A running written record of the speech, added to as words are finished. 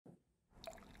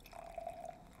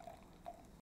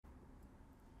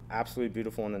absolutely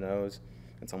beautiful in the nose.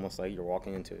 It's almost like you're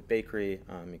walking into a bakery.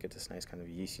 You get this nice kind of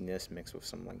yeastiness mixed with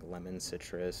some like lemon,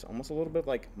 citrus, almost a little bit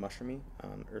like mushroomy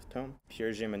earth tone.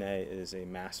 Pierre Giminet is a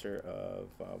master of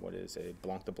what is a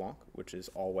Blanc de Blanc, which is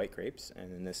all white grapes,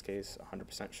 and in this case, 100%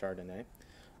 Chardonnay.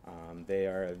 They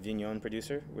are a vigneron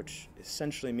producer, which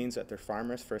essentially means that they're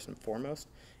farmers first and foremost.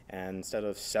 And instead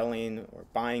of selling or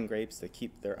buying grapes, they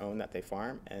keep their own that they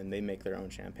farm and they make their own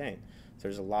champagne. So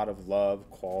there's a lot of love,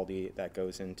 quality that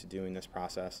goes into doing this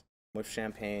process. With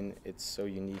champagne, it's so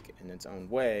unique in its own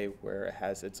way where it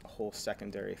has its whole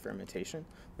secondary fermentation,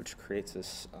 which creates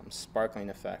this sparkling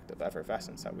effect of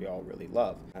effervescence that we all really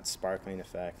love. That sparkling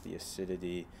effect, the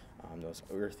acidity, those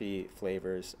earthy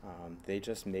flavors, they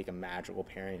just make a magical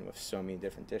pairing with so many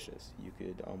different dishes. You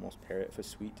could almost pair it with a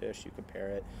sweet dish. You could pair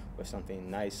it with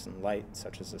something nice and light,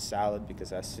 such as a salad,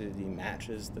 because acidity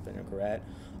matches the vinaigrette,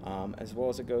 as well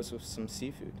as it goes with some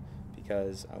seafood.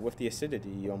 Because with the acidity,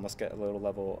 you almost get a little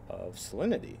level of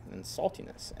salinity and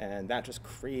saltiness, and that just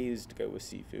craves to go with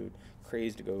seafood,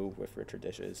 craves to go with richer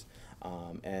dishes,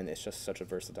 and it's just such a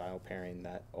versatile pairing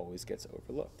that always gets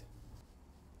overlooked.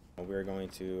 We're going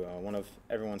to one of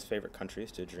everyone's favorite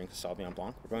countries to drink Sauvignon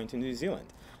Blanc. We're going to New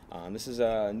Zealand. This is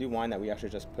a new wine that we actually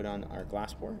just put on our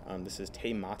glass pour. This is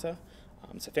Te Mata.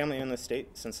 It's a family-owned estate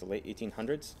since the late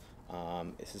 1800s.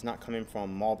 This is not coming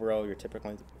from Marlborough, your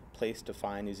typical place to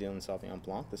find New Zealand Sauvignon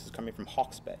Blanc. This is coming from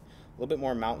Hawke's Bay. A little bit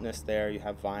more mountainous there. You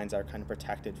have vines that are kind of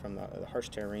protected from the harsh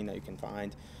terrain that you can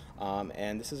find.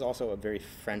 And this is also a very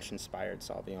French-inspired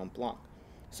Sauvignon Blanc.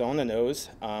 So on the nose,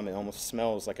 it almost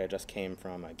smells like I just came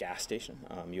from a gas station.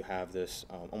 You have this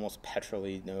almost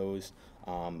petrol-y nose,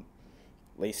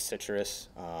 laced citrus,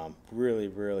 really,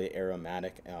 really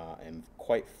aromatic and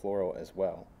quite floral as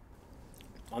well.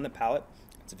 On the palate,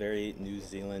 it's a very New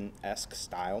Zealand-esque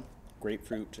style.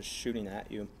 Grapefruit just shooting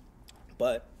at you.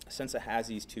 But since it has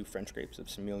these two French grapes of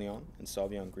Semillon and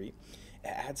Sauvignon Gris, it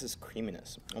adds this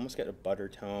creaminess. Almost get a butter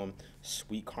tone,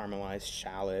 sweet caramelized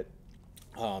shallot.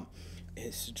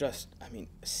 It's just,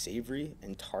 savory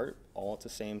and tart all at the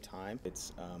same time.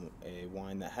 It's a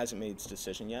wine that hasn't made its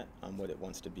decision yet on what it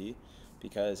wants to be,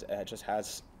 because it just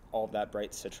has all of that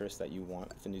bright citrus that you want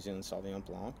with the New Zealand Sauvignon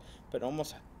Blanc, but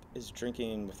almost is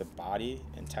drinking with the body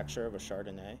and texture of a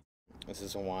Chardonnay. This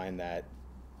is a wine that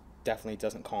definitely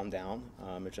doesn't calm down.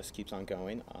 It just keeps on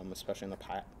going, especially on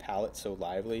the palate, so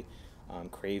lively.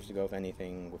 Craves to go with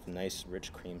anything with a nice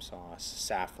rich cream sauce,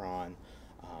 saffron,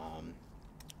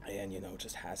 and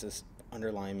just has this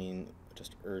underlying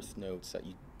just earth notes that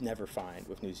you never find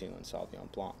with New Zealand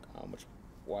Sauvignon Blanc, which is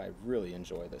why I really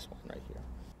enjoy this one right here.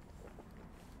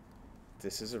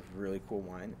 This is a really cool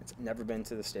wine. It's never been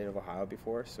to the state of Ohio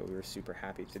before, so we were super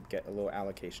happy to get a little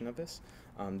allocation of this.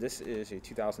 This is a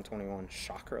 2021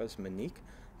 Chacras Monique.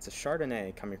 It's a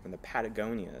Chardonnay coming from the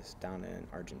Patagonias down in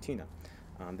Argentina.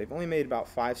 They've only made about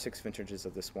 5-6 vintages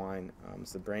of this wine.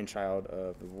 It's the brainchild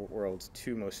of the world's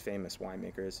two most famous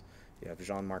winemakers. You have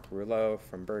Jean-Marc Rouleau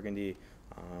from Burgundy,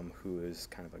 who is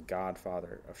kind of a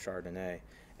godfather of Chardonnay,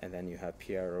 and then you have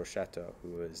Pierre Rocheteau,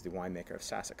 who is the winemaker of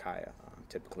Sassicaia,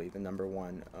 typically the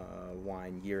 #1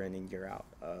 wine year in and year out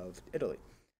of Italy.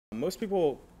 Most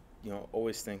people,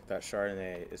 always think that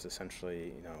Chardonnay is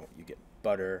essentially, you get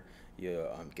butter, you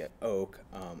get oak,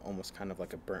 almost kind of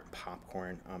like a burnt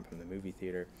popcorn from the movie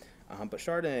theater. But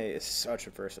Chardonnay is such a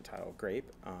versatile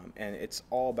grape, and it's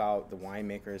all about the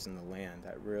winemakers and the land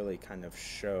that really kind of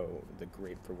show the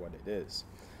grape for what it is.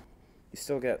 You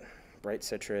still get bright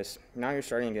citrus. Now you're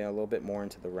starting to get a little bit more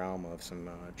into the realm of some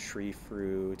tree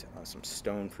fruit, some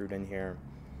stone fruit in here.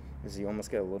 As you almost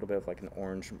get a little bit of like an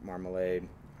orange marmalade,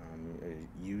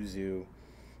 yuzu,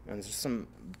 and there's just some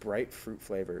bright fruit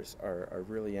flavors are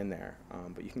really in there.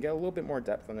 But you can get a little bit more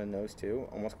depth on the nose too,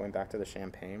 almost going back to the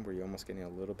champagne, where you're almost getting a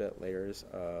little bit layers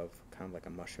of kind of like a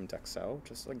mushroom d'Uxelles,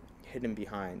 just like hidden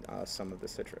behind some of the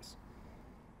citrus.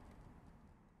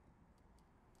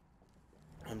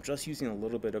 Just using a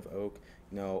little bit of oak,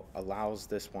 allows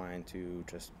this wine to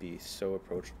just be so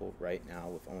approachable right now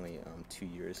with only 2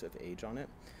 years of age on it.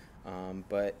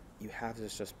 But you have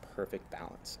this just perfect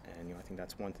balance, and I think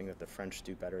that's one thing that the French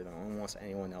do better than almost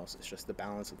anyone else. It's just the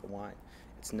balance of the wine.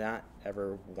 It's not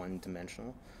ever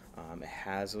one-dimensional. It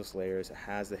has those layers. It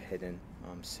has the hidden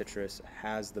citrus. It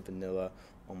has the vanilla,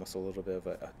 almost a little bit of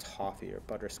a toffee or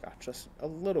butterscotch, just a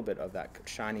little bit of that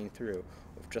shining through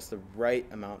with just the right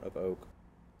amount of oak.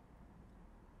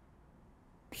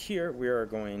 Here we are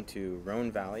going to Rhone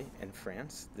Valley in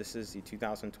France. This is the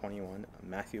 2021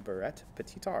 Mathieu Barret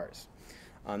Petit Ars.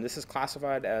 This is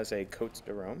classified as a Côte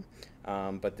de Rhone,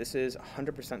 but this is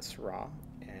 100% Syrah,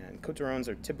 And Côtes du Rhônes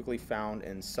are typically found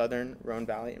in southern Rhône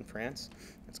Valley in France.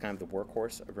 It's kind of the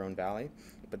workhorse of Rhône Valley,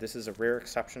 but this is a rare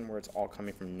exception where it's all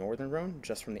coming from northern Rhône,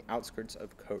 just from the outskirts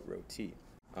of Côte Rôtie.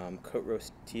 Côte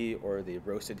Rôtie, or the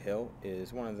Roasted Hill,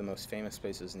 is one of the most famous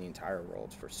places in the entire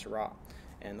world for Syrah.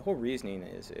 And the whole reasoning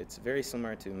is it's very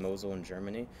similar to Mosel in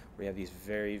Germany, where you have these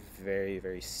very, very,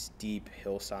 very steep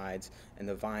hillsides, and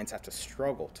the vines have to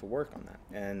struggle to work on that.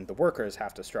 And the workers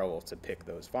have to struggle to pick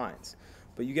those vines.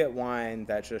 But you get wine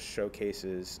that just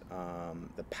showcases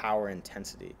the power and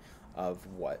intensity of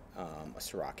what a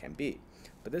Syrah can be.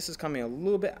 But this is coming a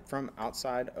little bit from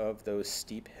outside of those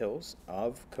steep hills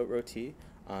of Côte Rôtie,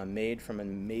 made from an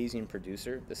amazing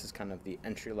producer. This is kind of the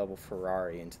entry-level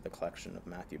Ferrari into the collection of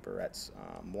Matthew Barrett's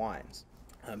wines.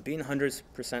 Being 100%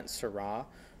 Syrah,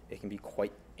 it can be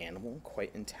quite animal,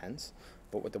 quite intense.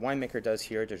 But what the winemaker does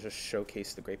here to just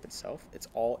showcase the grape itself, it's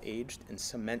all aged in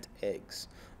cement eggs,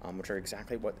 which are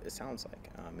exactly what it sounds like.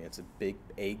 It's a big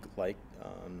egg-like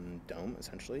dome,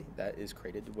 essentially, that is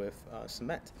created with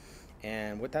cement.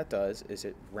 And what that does is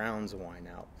it rounds a wine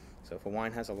out. So if a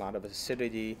wine has a lot of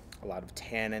acidity, a lot of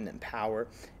tannin and power,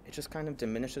 it just kind of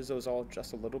diminishes those all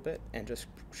just a little bit and just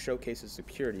showcases the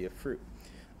purity of fruit.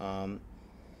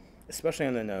 Especially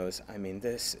on the nose, I mean,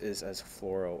 this is as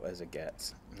floral as it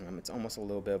gets. It's almost a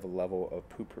little bit of a level of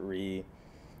potpourri,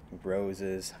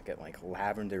 roses, I get like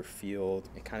lavender field.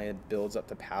 It kind of builds up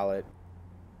the palate.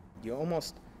 You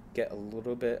almost get a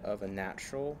little bit of a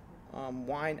natural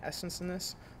wine essence in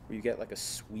this, where you get like a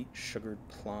sweet sugared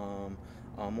plum,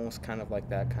 almost kind of like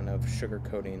that kind of sugar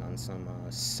coating on some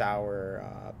sour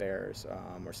bears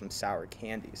or some sour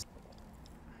candies.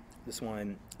 This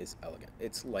wine is elegant.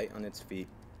 It's light on its feet.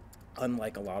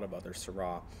 Unlike a lot of other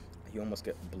Syrah, you almost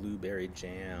get blueberry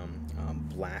jam,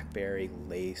 blackberry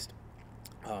laced,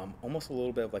 almost a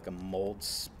little bit of like a mulled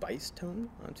spice tone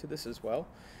to this as well.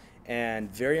 And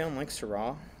very unlike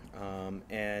Syrah,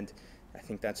 and I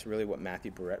think that's really what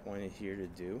Matthew Barrett wanted here to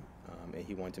do. And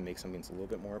he wanted to make something that's a little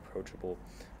bit more approachable.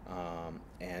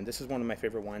 And this is one of my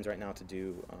favorite wines right now to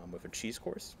do with a cheese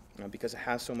course, because it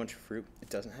has so much fruit. It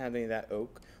doesn't have any of that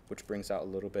oak, which brings out a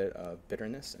little bit of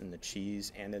bitterness in the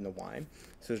cheese and in the wine.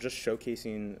 So it's just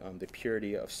showcasing the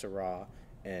purity of Syrah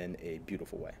in a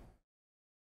beautiful way.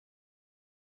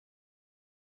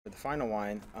 For the final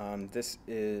wine, this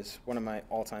is one of my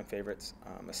all-time favorites,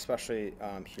 especially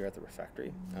here at the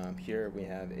Refectory. Here we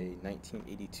have a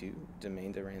 1982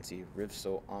 Domaine de Rancy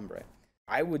Refectory Hambrick.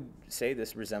 I would say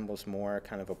this resembles more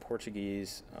kind of a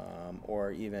Portuguese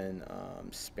or even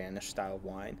Spanish-style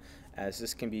wine, as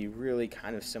this can be really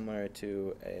kind of similar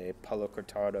to a Palo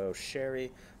Cortado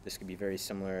sherry. This could be very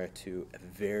similar to a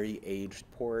very aged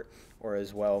port, or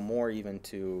as well more even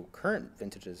to current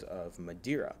vintages of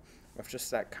Madeira. With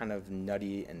just that kind of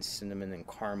nutty and cinnamon and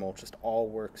caramel just all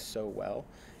works so well,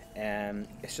 and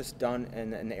it's just done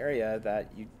in an area that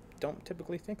you don't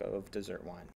typically think of dessert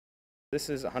wine. This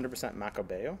is 100%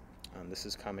 Macabeo. This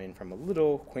is coming from a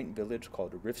little quaint village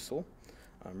called Refectory.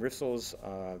 Refectory's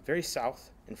very south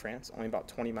in France, only about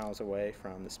 20 miles away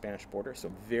from the Spanish border,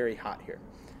 so very hot here.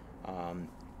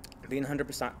 Being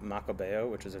 100% Macabeo,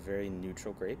 which is a very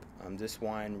neutral grape, this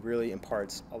wine really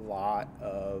imparts a lot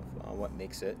of what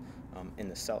makes it in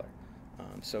the cellar.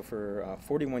 So for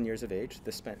 41 years of age,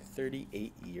 this spent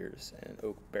 38 years in an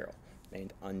oak barrel,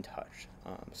 remained untouched.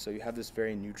 So you have this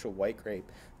very neutral white grape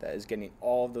that is getting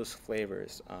all of those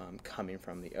flavors coming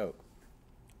from the oak.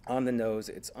 On the nose,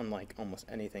 it's unlike almost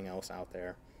anything else out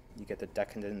there. You get the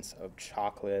decadence of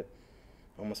chocolate,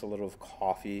 almost a little of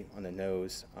coffee on the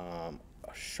nose,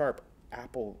 a sharp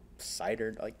apple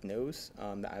cider-like nose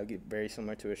that I would get very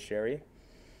similar to a sherry,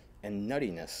 and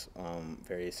nuttiness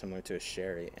very similar to a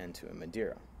sherry and to a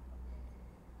Madeira.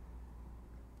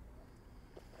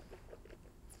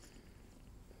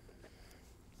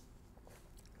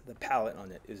 The palate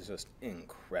on it is just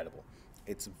incredible.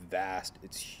 It's vast,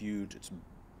 it's huge, it's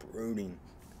brooding.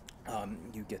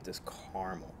 You get this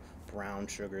caramel, brown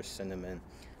sugar, cinnamon,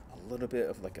 a little bit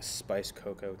of like a spiced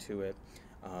cocoa to it,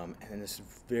 and then this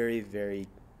very, very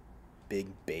big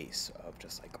base of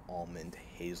just like almond,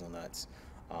 hazelnuts,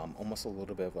 almost a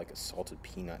little bit of like a salted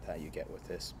peanut that you get with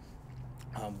this.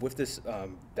 With this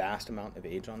vast amount of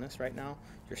age on this right now,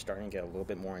 you're starting to get a little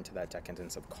bit more into that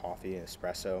decadence of coffee and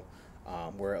espresso,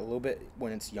 where a little bit,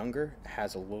 when it's younger, it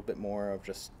has a little bit more of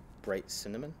just bright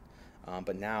cinnamon.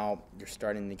 But now you're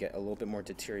starting to get a little bit more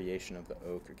deterioration of the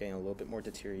oak, you're getting a little bit more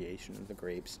deterioration of the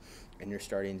grapes, and you're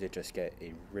starting to just get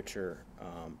a richer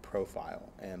profile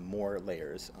and more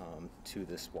layers to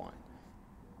this wine.